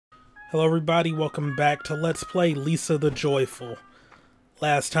Hello everybody, welcome back to Let's Play Lisa the Joyful.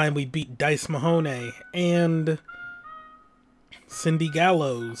 Last time we beat Dice Mahoney and Cindy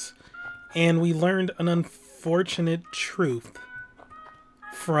Gallows, and we learned an unfortunate truth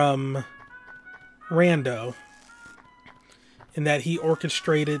from Rando, in that he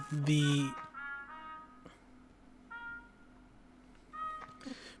orchestrated the...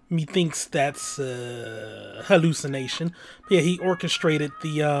 Methinks that's a hallucination. But yeah, he orchestrated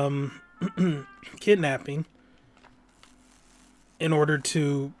the kidnapping in order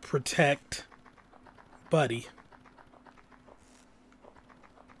to protect Buddy.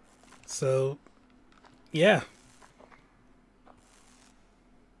 So, yeah.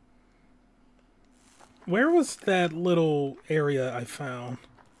 Where was that little area I found?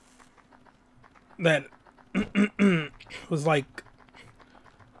 That was like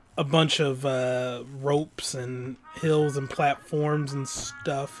a bunch of ropes and hills and platforms and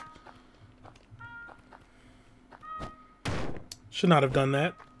stuff. Should not have done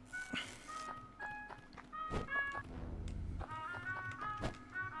that.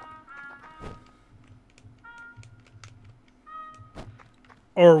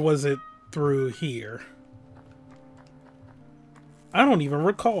 Or was it through here? I don't even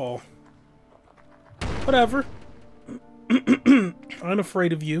recall. Whatever. I'm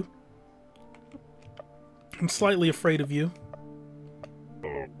afraid of you. I'm slightly afraid of you.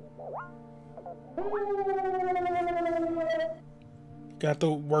 Got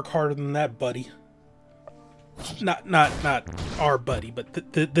to work harder than that, buddy. Not our buddy, but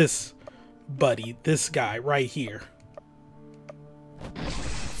this buddy, this guy right here.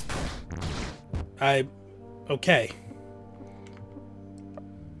 Okay.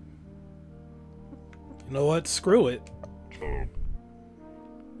 You know what? Screw it.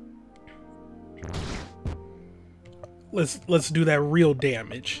 Let's do that real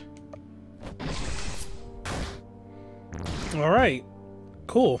damage. All right,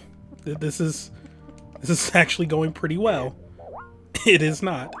 cool. This is actually going pretty well. It is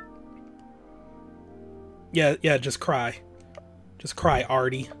not. Yeah, just cry. Just cry,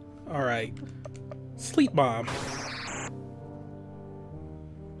 Artie. All right. Sleep bomb.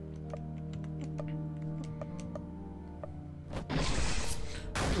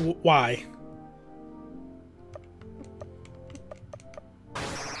 Why?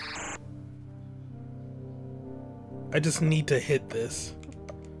 I just need to hit this.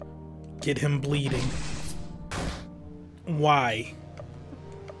 Get him bleeding. Why?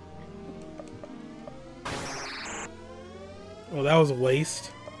 Well, that was a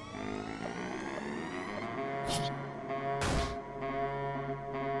waste.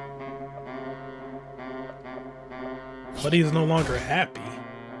 But he's no longer happy.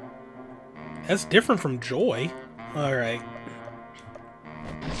 That's different from joy. Alright.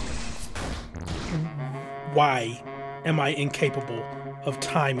 Why am I incapable of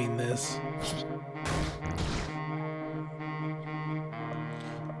timing this?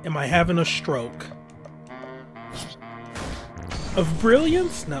 Am I having a stroke? Of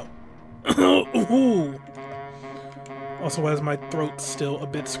brilliance? No. Ooh. Also, as my throat's still a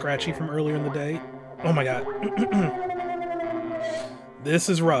bit scratchy from earlier in the day. Oh my god. This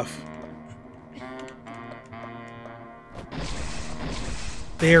is rough.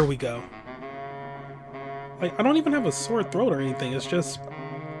 There we go. Like, I don't even have a sore throat or anything. It's just,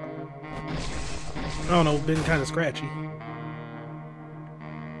 I don't know, been kind of scratchy.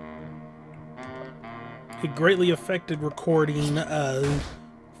 It greatly affected recording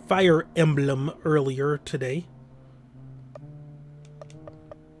Fire Emblem earlier today.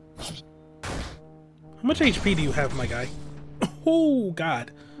 How much HP do you have, my guy? Oh, God.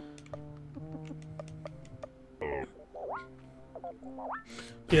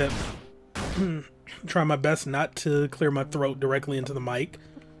 Yeah. Try my best not to clear my throat directly into the mic.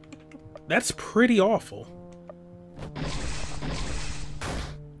 That's pretty awful.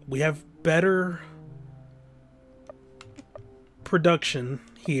 We have better production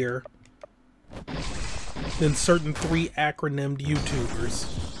here than certain 3 acronymed YouTubers.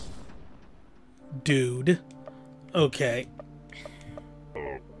 Dude. Okay.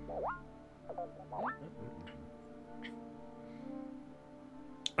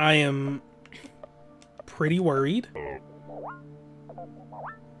 I am pretty worried.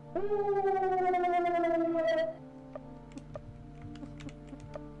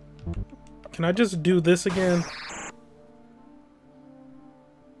 Can I just do this again?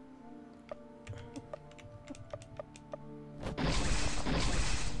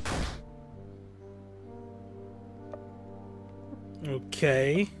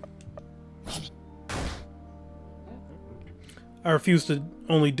 Okay. I refuse to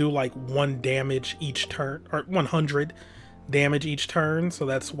only do like 1 damage each turn, or 100 damage each turn, so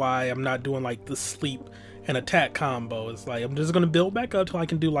that's why I'm not doing like the sleep and attack combo. It's like I'm just gonna build back up till I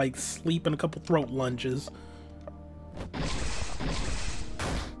can do like sleep and a couple throat lunges.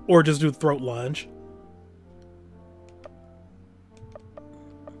 Or just do throat lunge.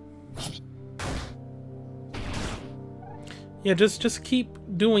 Yeah, just keep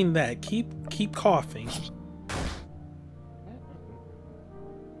doing that. Keep coughing.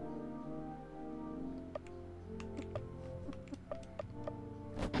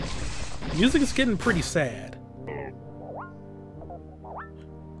 Music is getting pretty sad.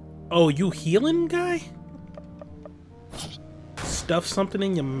 Oh, you healing guy? Stuff something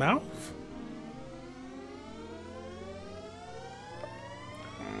in your mouth?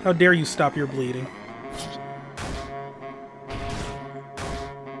 How dare you stop your bleeding?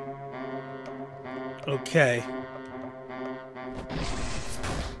 Okay.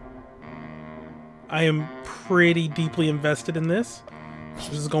 I am pretty deeply invested in this.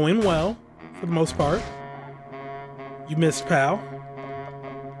 This is going well, for the most part. You missed, pal.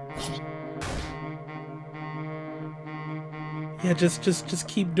 Yeah, just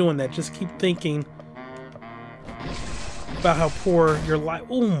keep doing that. Just keep thinking about how poor your life.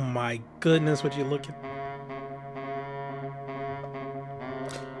 Oh my goodness, would you look at?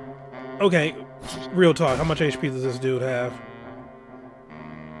 Okay, real talk. How much HP does this dude have?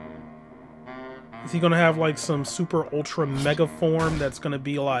 Is he gonna have like some super ultra mega form that's gonna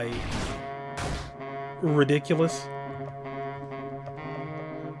be like ridiculous?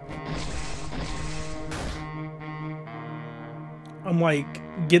 I'm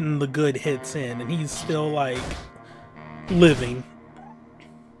like getting the good hits in and he's still like living.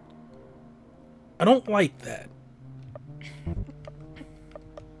 I don't like that.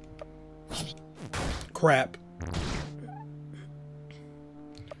 Crap.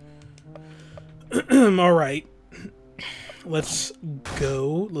 Alright. Let's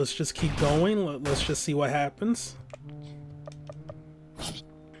go. Let's just keep going. Let's just see what happens.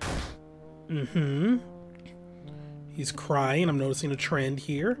 He's crying. I'm noticing a trend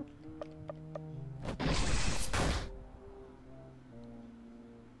here.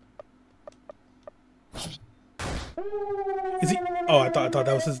 Is he? Oh, I thought that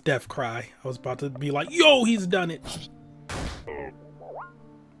was his death cry. I was about to be like, yo, he's done it.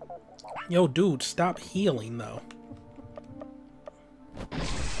 Yo, dude, stop healing, though.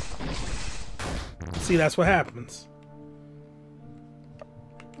 See, that's what happens.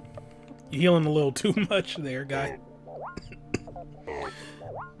 You're healing a little too much there, guy.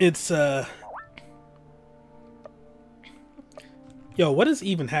 It's, Yo, what is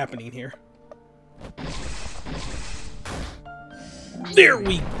even happening here? There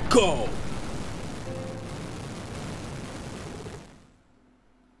we go!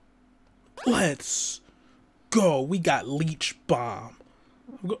 Let's go! We got Leech Bomb.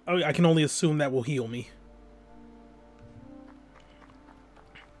 I can only assume that will heal me.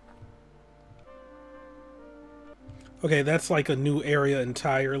 Okay, that's like a new area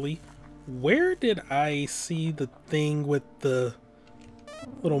entirely. Where did I see the thing with the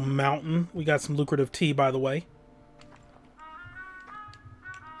little mountain? We got some lucrative tea, by the way.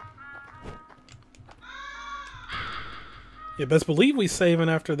 Yeah, best believe we saving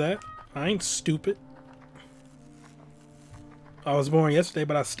after that. I ain't stupid. I was born yesterday,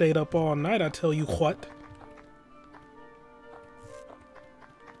 but I stayed up all night, I tell you what.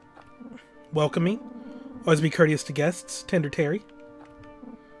 Welcoming. Always be courteous to guests. Tender Terry.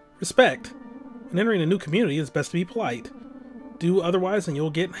 Respect. In entering a new community, it's best to be polite. Do otherwise and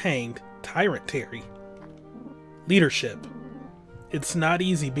you'll get hanged. Tyrant Terry. Leadership. It's not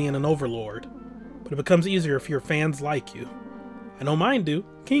easy being an overlord, but it becomes easier if your fans like you. I know mine do.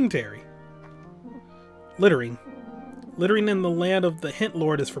 King Terry. Littering. Littering in the land of the Hint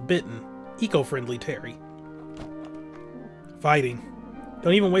Lord is forbidden. Eco-friendly Terry. Fighting.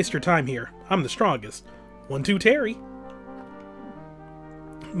 Don't even waste your time here. I'm the strongest. 1-2 Terry.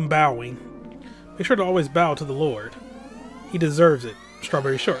 Bowing. Make sure to always bow to the Lord. He deserves it.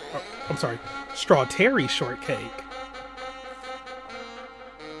 Strawberry short. Oh, I'm sorry. Straw Terry shortcake.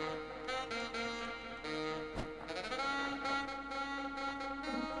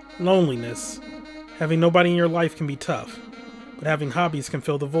 Loneliness. Having nobody in your life can be tough, but having hobbies can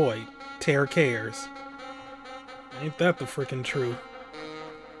fill the void. Terror cares. Ain't that the frickin' truth?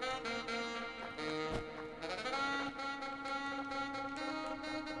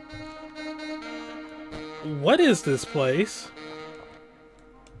 What is this place?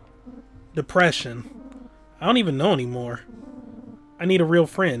 Depression. I don't even know anymore. I need a real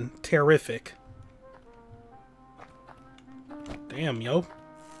friend. Terrific. Damn, yo.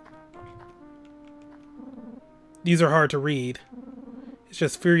 These are hard to read. It's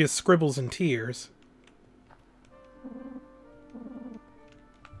just furious scribbles and tears.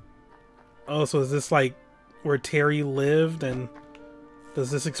 Oh, so is this like where Terry lived? And does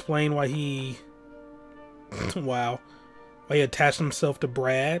this explain why he... wow. Why he attached himself to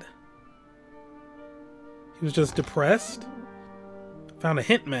Brad? He was just depressed? Found a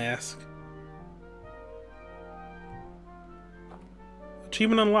hint mask.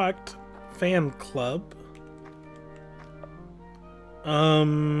 Achievement unlocked. Fan club.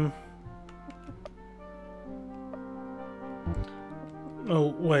 Oh,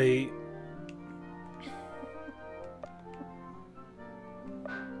 wait.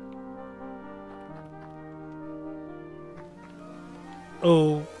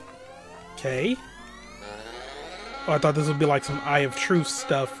 Okay. Oh, I thought this would be like some Eye of Truth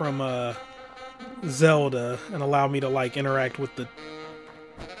stuff from Zelda and allow me to like interact with the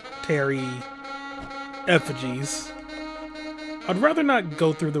Terry effigies. I'd rather not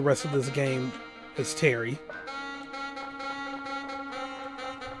go through the rest of this game as Terry.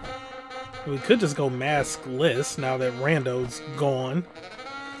 We could just go maskless now that Rando's gone.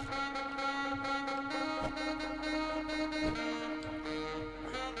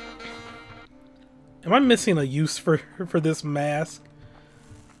 Am I missing a use for this mask?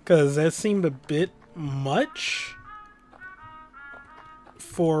 Because that seemed a bit much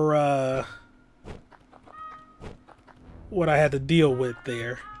for what I had to deal with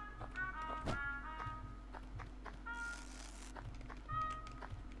there.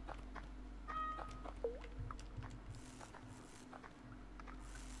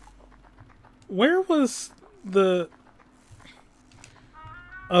 Where was the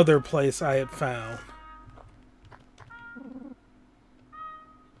other place I had found?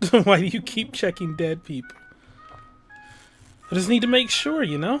 Why do you keep checking dead people? I just need to make sure,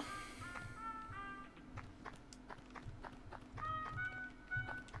 you know?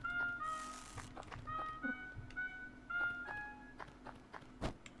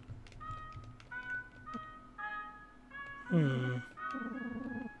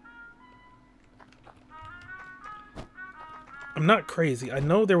 I'm not crazy. I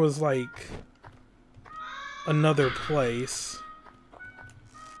know there was like another place.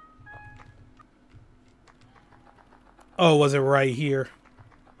 Oh, was it right here?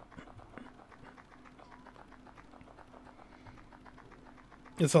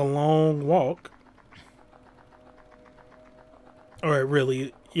 It's a long walk. Alright,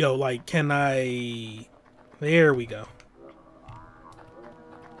 really? Yo, like, can I... There we go.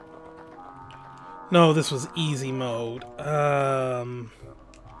 No, this was easy mode.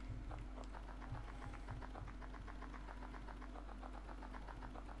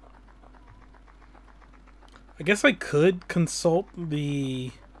 I guess I could consult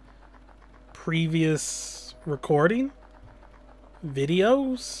the previous recording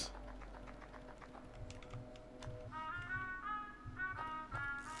videos.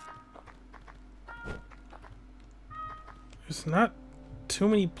 There's not too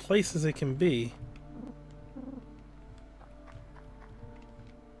many places it can be.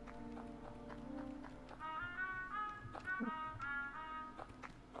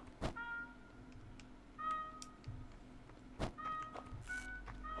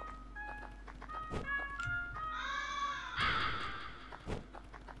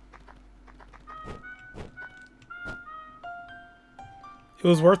 It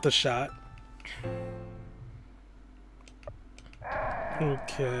was worth a shot.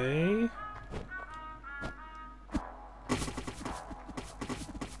 Okay.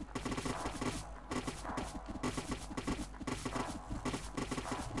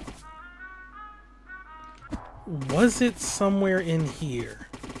 Was it somewhere in here?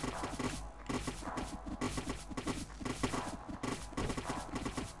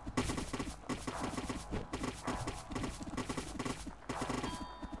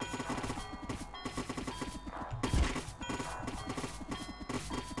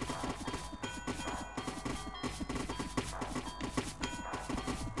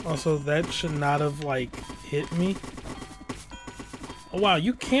 Also, that should not have, like, hit me. Oh, wow,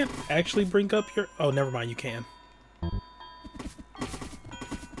 you can't actually bring up your... Oh, never mind, you can.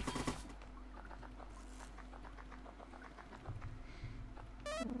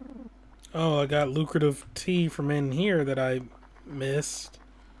 Oh, I got lucrative tea from in here that I missed.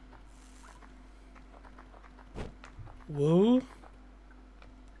 Woo.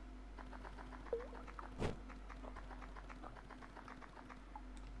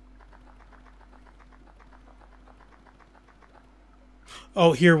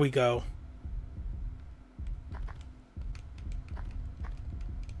 Oh, here we go.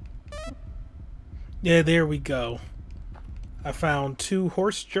 Yeah, there we go. I found 2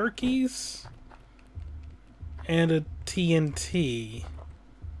 horse jerkies and a TNT.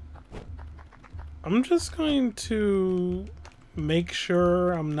 I'm just going to make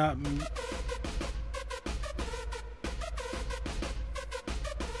sure I'm not...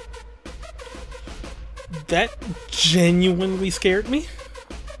 That genuinely scared me.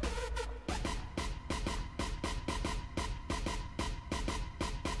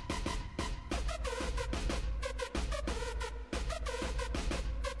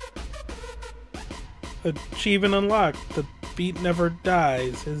 Achievement unlocked. The beat never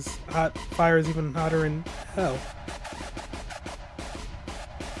dies. His hot fire is even hotter in hell.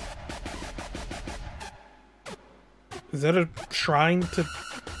 Is that a shrine to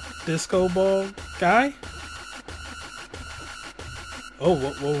Disco Ball guy? Oh,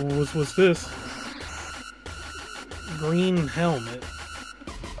 what was this? Green helmet.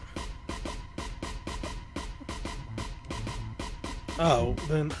 Oh,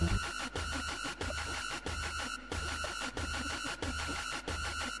 then...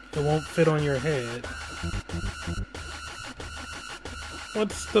 It won't fit on your head.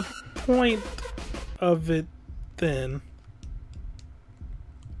 What's the point of it then?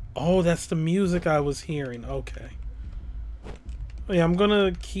 Oh, that's the music I was hearing. Okay. Yeah, I'm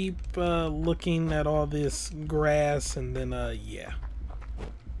gonna keep looking at all this grass and then, yeah.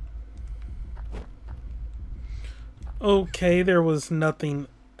 Okay, there was nothing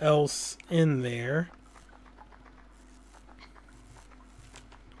else in there.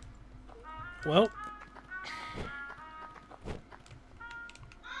 Well,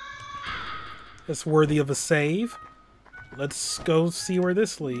 it's worthy of a save. Let's go see where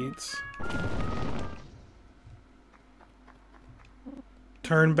this leads.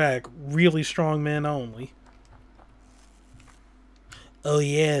 Turn back. Really strong men only. Oh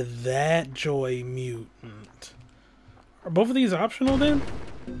yeah, that Joy Mutant. Are both of these optional then?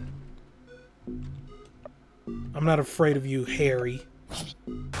 I'm not afraid of you, Harry.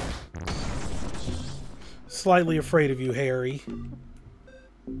 Slightly afraid of you, Harry.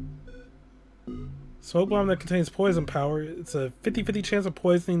 Smoke bomb that contains poison power. It's a 50-50 chance of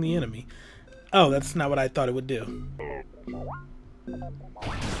poisoning the enemy. Oh, that's not what I thought it would do.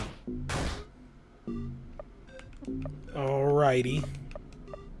 Alrighty.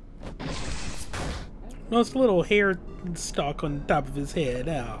 Well, it's a little hair stalk on top of his head.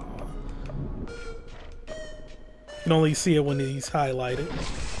 Oh. You can only see it when he's highlighted.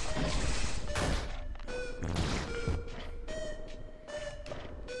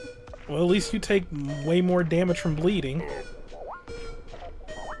 Well, at least you take way more damage from bleeding.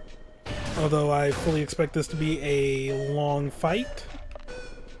 Although I fully expect this to be a long fight.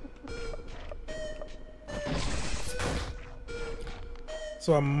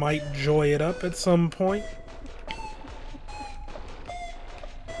 So I might joy it up at some point.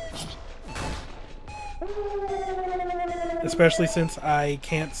 Especially since I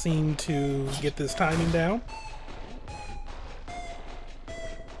can't seem to get this timing down.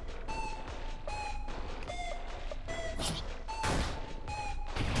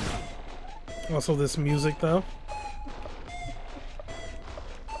 Also this music though.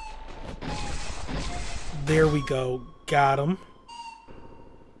 There we go. Got him.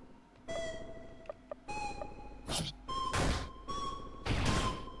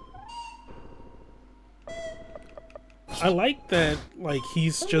 I like that, like,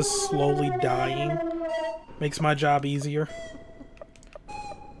 he's just slowly dying. Makes my job easier.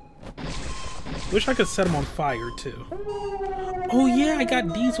 Wish I could set him on fire, too. Oh yeah, I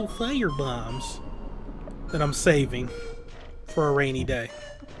got diesel fire bombs that I'm saving for a rainy day.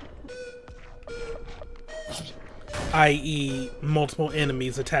 I.e., multiple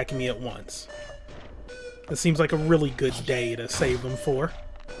enemies attacking me at once. It seems like a really good day to save them for.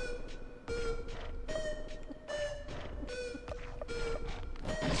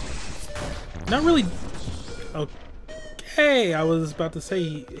 Not really... Okay, I was about to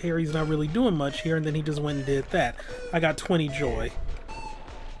say Harry's not really doing much here, and then he just went and did that. I got 20 joy.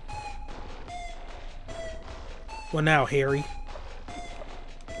 Well now, Harry.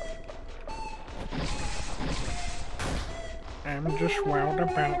 I'm just wild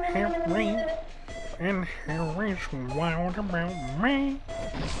about Harry, and Harry's wild about me.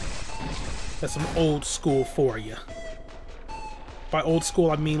 That's some old school for you. By old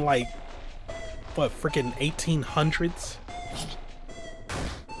school, I mean like, what, freaking 1800s?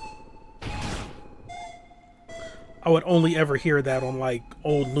 I would only ever hear that on like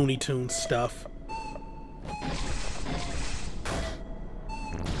old Looney Tunes stuff.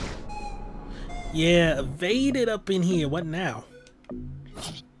 Yeah, evade it up in here. What now?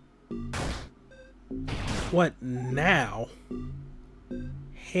 What now?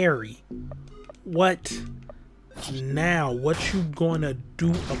 Harry. What now? What you gonna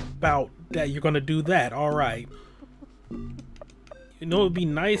do about that? You're gonna do that. Alright. You know, it'd be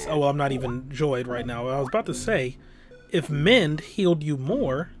nice. Oh, well, I'm not even joyed right now. I was about to say, if Mend healed you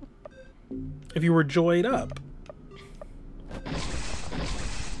more, if you were joyed up.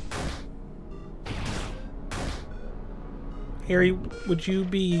 Harry, would you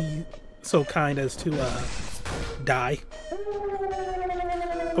be so kind as to die?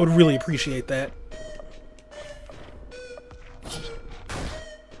 I would really appreciate that.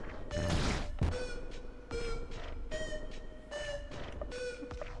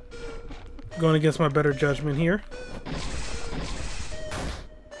 Going against my better judgment here.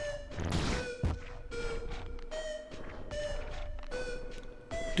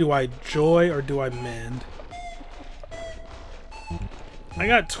 Do I joy or do I mend? I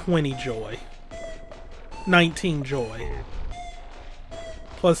got 20 joy. 19 joy.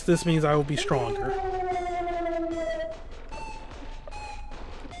 Plus this means I will be stronger.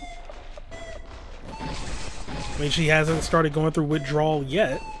 I mean, she hasn't started going through withdrawal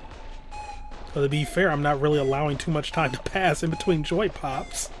yet. So to be fair, I'm not really allowing too much time to pass in between joy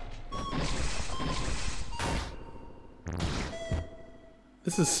pops.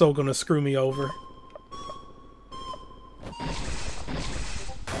 This is so gonna screw me over.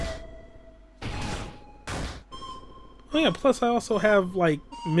 Oh yeah, plus I also have, like,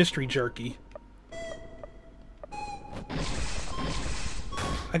 mystery jerky.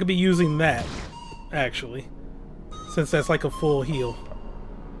 I could be using that, actually. Since that's like a full heal.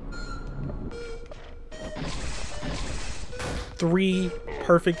 3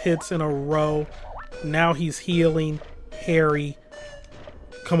 perfect hits in a row. Now he's healing. Harry.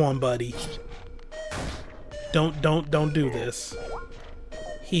 Come on, buddy. Don't do this.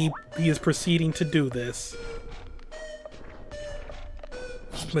 He is proceeding to do this.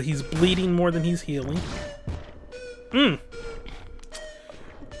 But he's bleeding more than he's healing.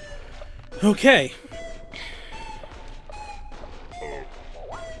 Okay.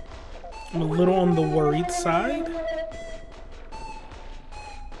 I'm a little on the worried side.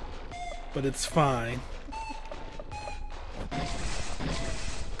 But it's fine.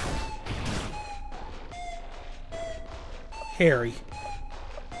 Harry.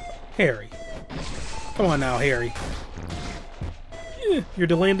 Harry. Come on now, Harry. You're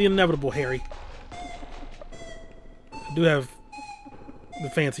delaying the inevitable, Harry. I do have the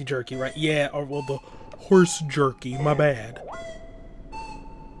fancy jerky, right? Yeah, or well, the horse jerky. My bad.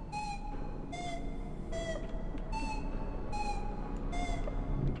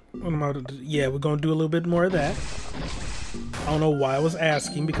 What am I to do? Yeah, we're gonna do a little bit more of that. I don't know why I was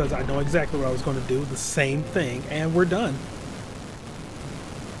asking, because I know exactly what I was gonna do. The same thing, and we're done.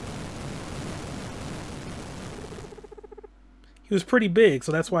 He was pretty big,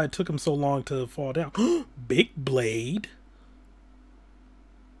 so that's why it took him so long to fall down. Big blade.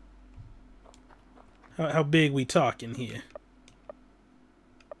 How big we talking here?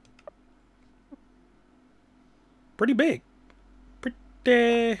 Pretty big.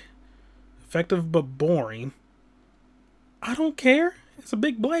 Pretty effective but boring. I don't care. It's a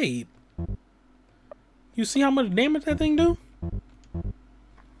big blade. You see how much damage that thing do?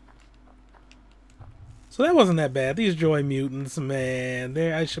 So that wasn't that bad. These Joy Mutants, man.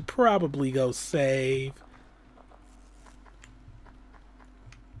 I should probably go save.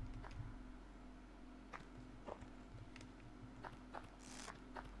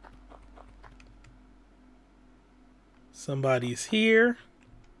 Somebody's here.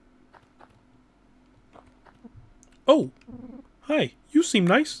 Oh, hi. You seem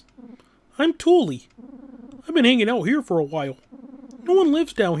nice. I'm Tooley. I've been hanging out here for a while. No one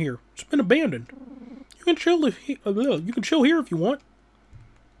lives down here. It's been abandoned. You can chill here if you want.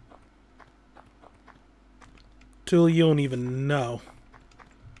 Till you don't even know.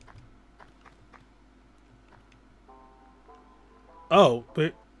 Oh,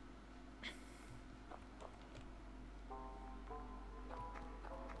 but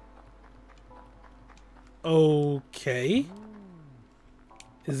okay.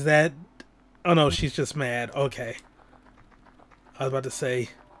 Is that... Oh no, she's just mad. Okay. I was about to say,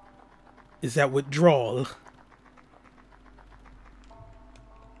 is that withdrawal?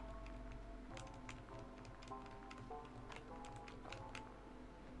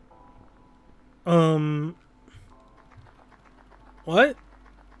 What?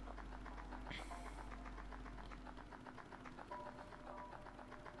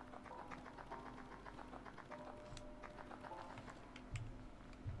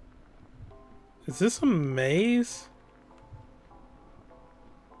 Is this a maze?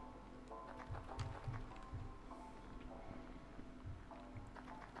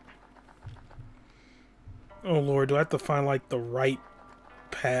 Oh lord, do I have to find like the right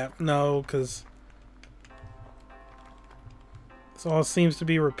path? No, because this all seems to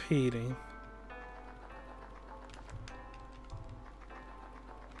be repeating.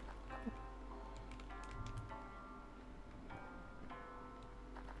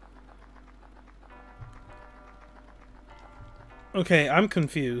 Okay, I'm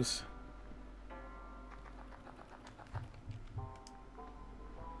confused.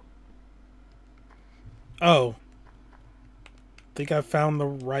 Oh. Think I found the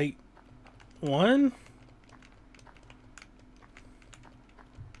right one?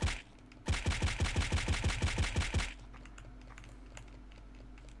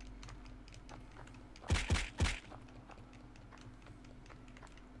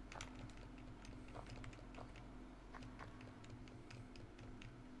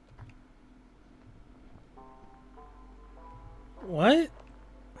 What?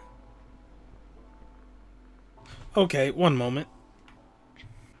 Okay, one moment.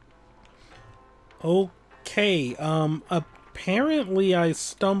 Okay, apparently I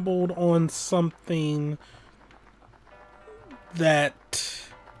stumbled on something that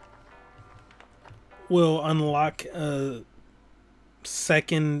will unlock a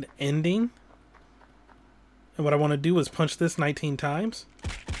second ending. And what I want to do is punch this 19 times.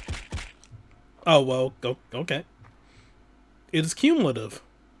 Oh, well, okay. It's cumulative.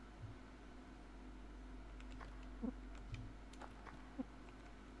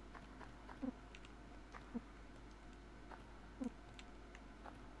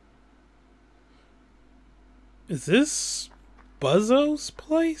 Is this Buzzo's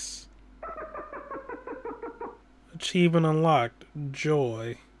place? Achievement unlocked.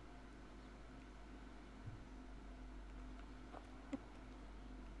 Joy.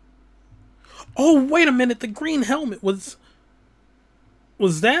 Oh, wait a minute. The green helmet was...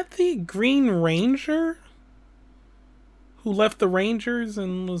 Was that the Green Ranger? Who left the Rangers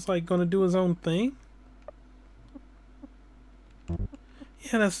and was like going to do his own thing?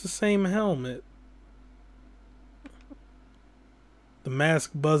 Yeah, that's the same helmet. The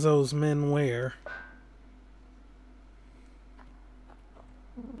mask Buzzo's men wear.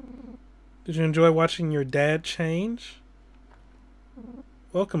 Did you enjoy watching your dad change?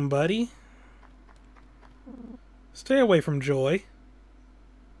 Welcome, buddy. Stay away from Joy.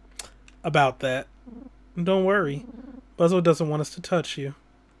 About that. Don't worry. Buzzo doesn't want us to touch you.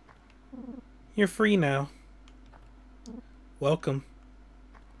 You're free now. Welcome.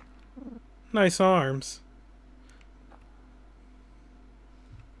 Nice arms.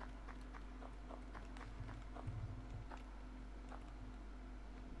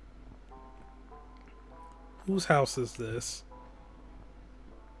 Whose house is this?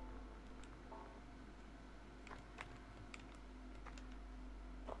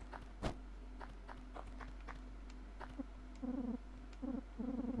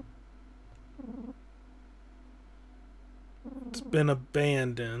 It's been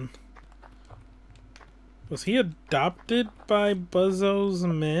abandoned. Was he adopted by Buzzo's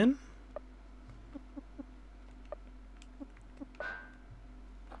men?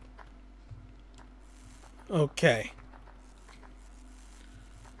 Okay.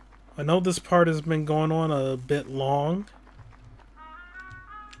 I know this part has been going on a bit long,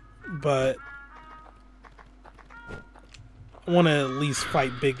 but I want to at least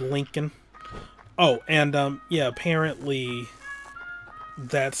fight Big Lincoln. Oh, and yeah, apparently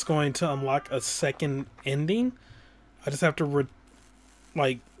that's going to unlock a second ending. I just have to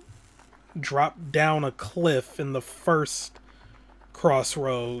like drop down a cliff in the first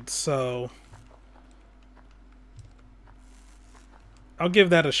crossroads, so I'll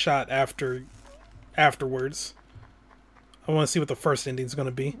give that a shot afterwards. I want to see what the first ending is going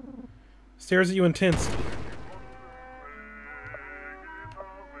to be. Stares at you intensely.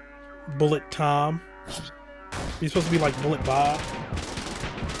 Bullet Tom. He's supposed to be like Bullet Bob.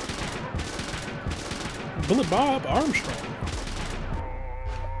 Bullet Bob Armstrong.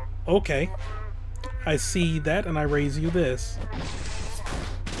 Okay. I see that and I raise you this.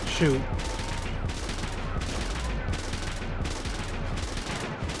 Shoot.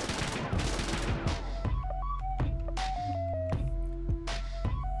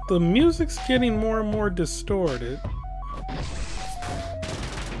 The music's getting more and more distorted.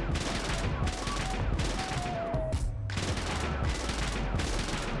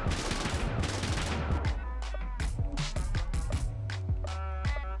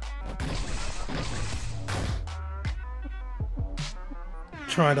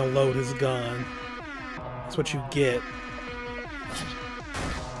 Trying to load his gun. That's what you get.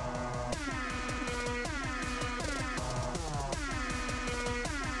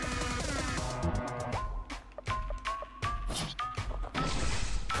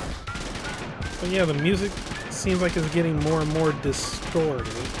 But yeah, the music seems like it's getting more and more distorted.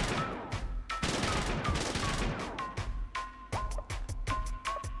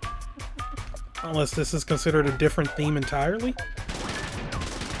 Unless this is considered a different theme entirely.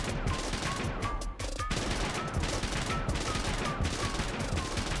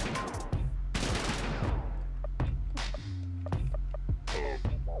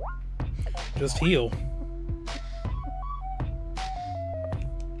 Just heal.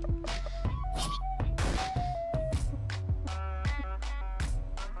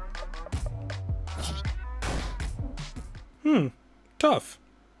 Tough.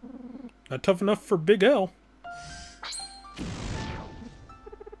 Not tough enough for Big L.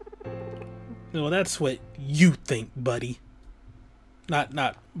 No, that's what you think, buddy.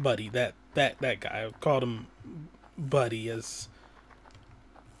 Not buddy. That guy. I called him buddy as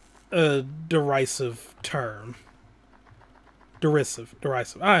a derisive term. Derisive.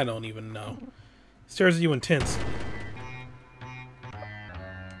 I don't even know. Stares at you intensely.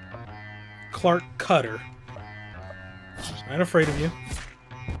 Clark Cutter. I ain't afraid of you.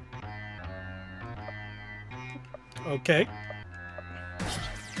 Okay.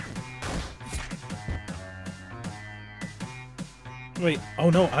 Wait, oh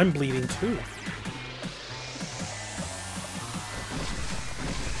no, I'm bleeding too.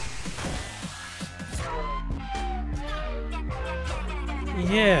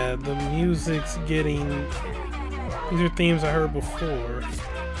 Yeah, the music's getting... These are themes I heard before.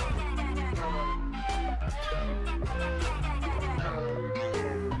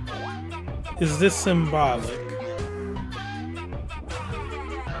 Is this symbolic?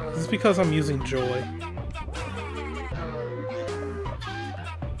 Is this because I'm using joy?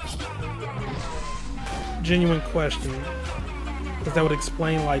 Genuine question. Because that would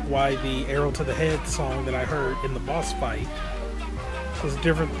explain like why the Arrow to the Head song that I heard in the boss fight is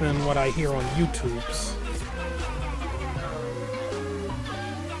different than what I hear on YouTube's.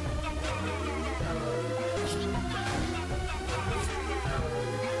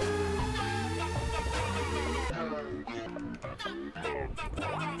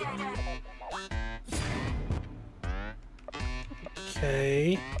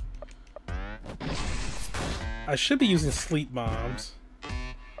 Okay. I should be using sleep bombs.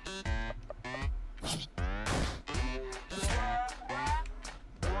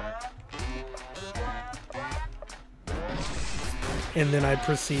 And then I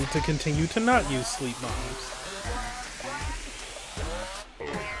proceed to continue to not use sleep bombs.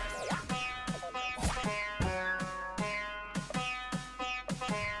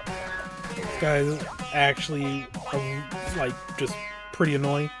 This guy is actually like just pretty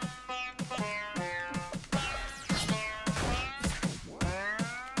annoying.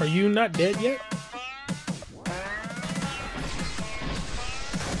 Are you not dead yet?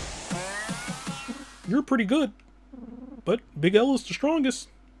 You're pretty good. But Big L is the strongest.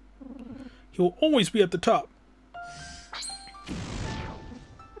 He will always be at the top.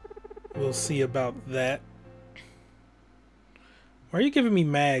 We'll see about that. Why are you giving me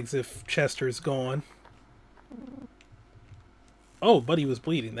mags if Chester is gone? Oh, Buddy was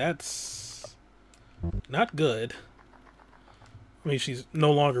bleeding. That's not good. I mean, she's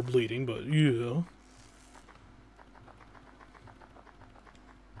no longer bleeding, but yeah.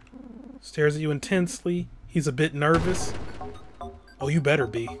 Stares at you intensely. He's a bit nervous. Oh, you better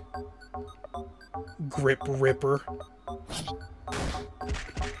be. Grip Ripper.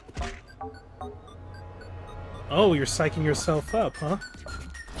 Oh, you're psyching yourself up, huh?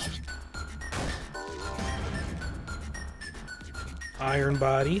 Iron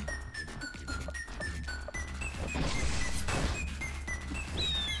Body.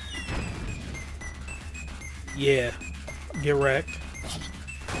 Yeah. Get wrecked.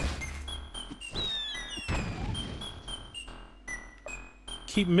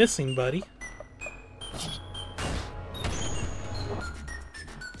 Keep missing, buddy.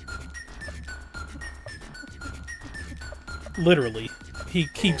 Literally, he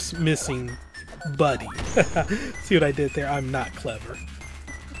keeps missing Buddy. See what I did there? I'm not clever.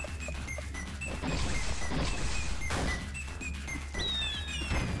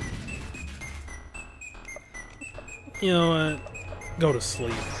 You know what? Go to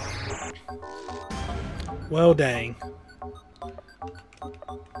sleep. Well, dang.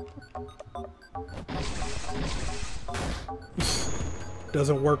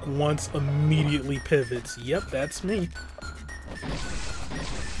 Doesn't work once, immediately pivots. Yep, that's me.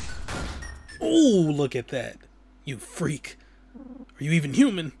 Oh, look at that. You freak. Are you even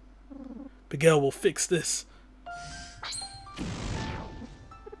human? Big L will fix this.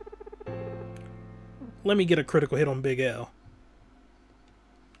 Let me get a critical hit on Big L.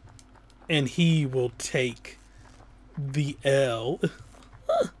 And he will take the L.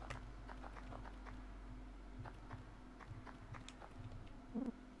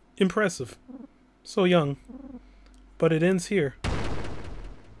 Impressive. So young. But it ends here.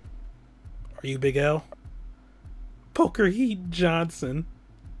 Are you Big L? Poker Heat Johnson.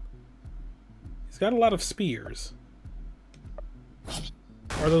 He's got a lot of spears.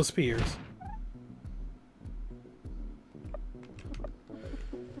 Are those spears?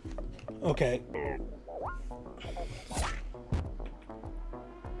 Okay.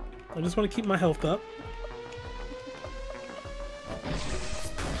 I just want to keep my health up.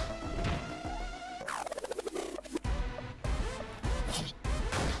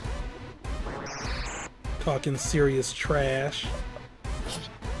 Talking serious trash.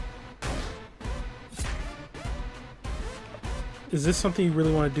 Is this something you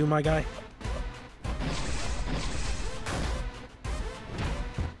really want to do, my guy?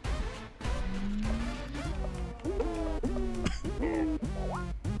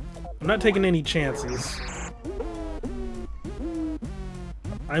 I'm not taking any chances.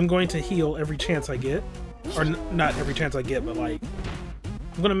 I'm going to heal every chance I get. Or not every chance I get, but like...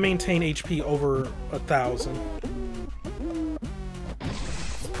 I'm gonna maintain HP over 1,000.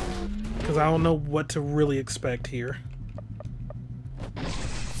 Because I don't know what to really expect here.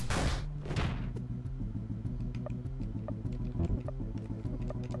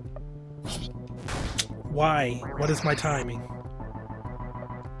 Why? What is my timing?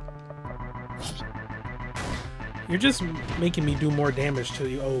 You're just making me do more damage to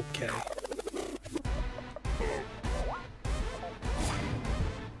you. Okay.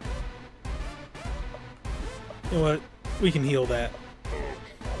 You know what? We can heal that.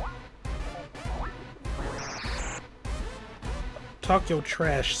 Talk your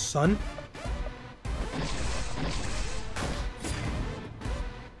trash, son.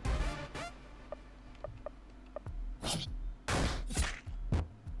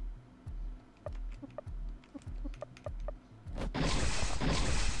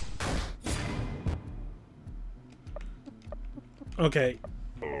 Okay.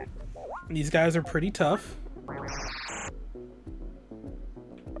 These guys are pretty tough.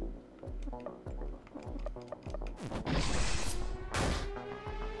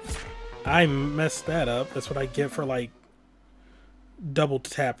 I messed that up. That's what I get for, like, double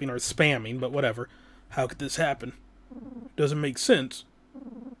tapping or spamming, but whatever. How could this happen? Doesn't make sense.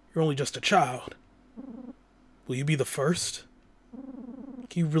 You're only just a child. Will you be the first?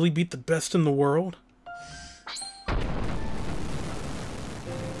 Can you really beat the best in the world?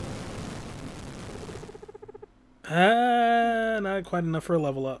 Not quite enough for a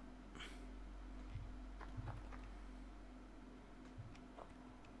level up.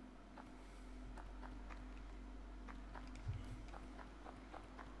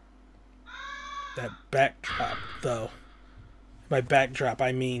 That backdrop, though. By backdrop,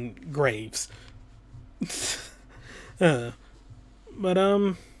 I mean graves. I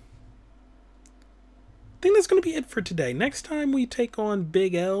think that's going to be it for today. Next time we take on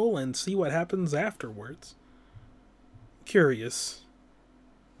Big L and see what happens afterwards. Curious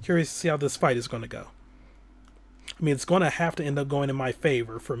to see how this fight is going to go. I mean, it's going to have to end up going in my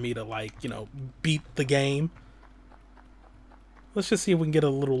favor for me to, like, you know, beat the game. Let's just see if we can get a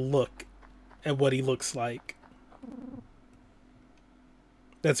little look at what he looks like.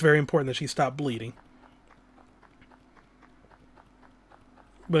 That's very important that she stop bleeding.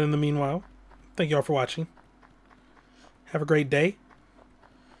 But in the meanwhile, thank you all for watching. Have a great day.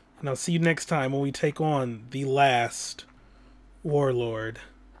 And I'll see you next time when we take on the last warlord.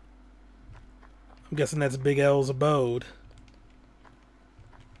 I'm guessing that's Big L's abode.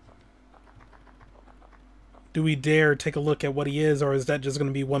 Do we dare take a look at what he is, or is that just going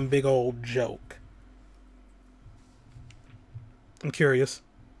to be one big old joke? I'm curious.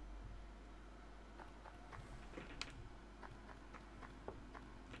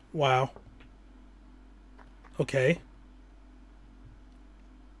 Wow. Okay.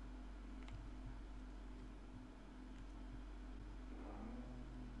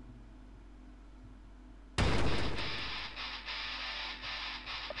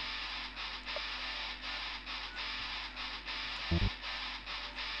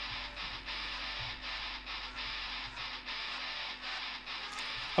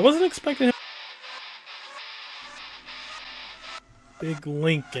 I wasn't expecting him. Big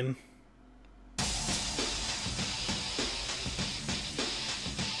Lincoln.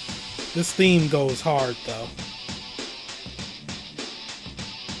 This theme goes hard, though.